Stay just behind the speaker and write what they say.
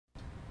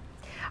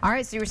All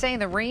right, so you were saying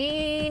the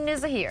rain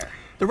is here.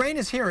 The rain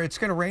is here. It's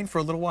going to rain for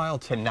a little while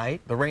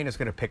tonight. The rain is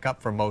going to pick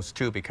up for most,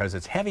 too, because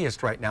it's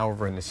heaviest right now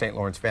over in the St.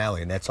 Lawrence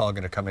Valley, and that's all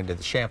going to come into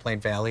the Champlain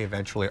Valley,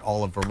 eventually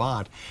all of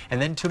Vermont. And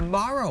then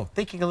tomorrow,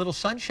 thinking a little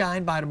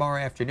sunshine by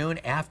tomorrow afternoon,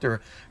 after a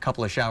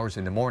couple of showers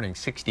in the morning,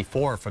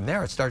 64. From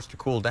there, it starts to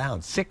cool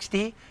down.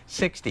 60,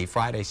 60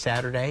 Friday,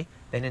 Saturday,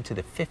 then into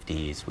the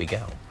 50s we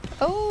go.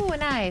 Oh,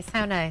 nice.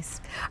 How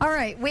nice. All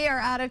right, we are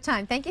out of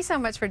time. Thank you so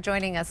much for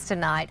joining us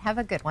tonight. Have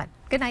a good one.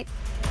 Good night.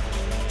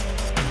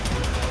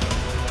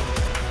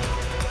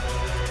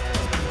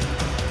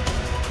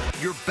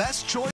 Your best choice.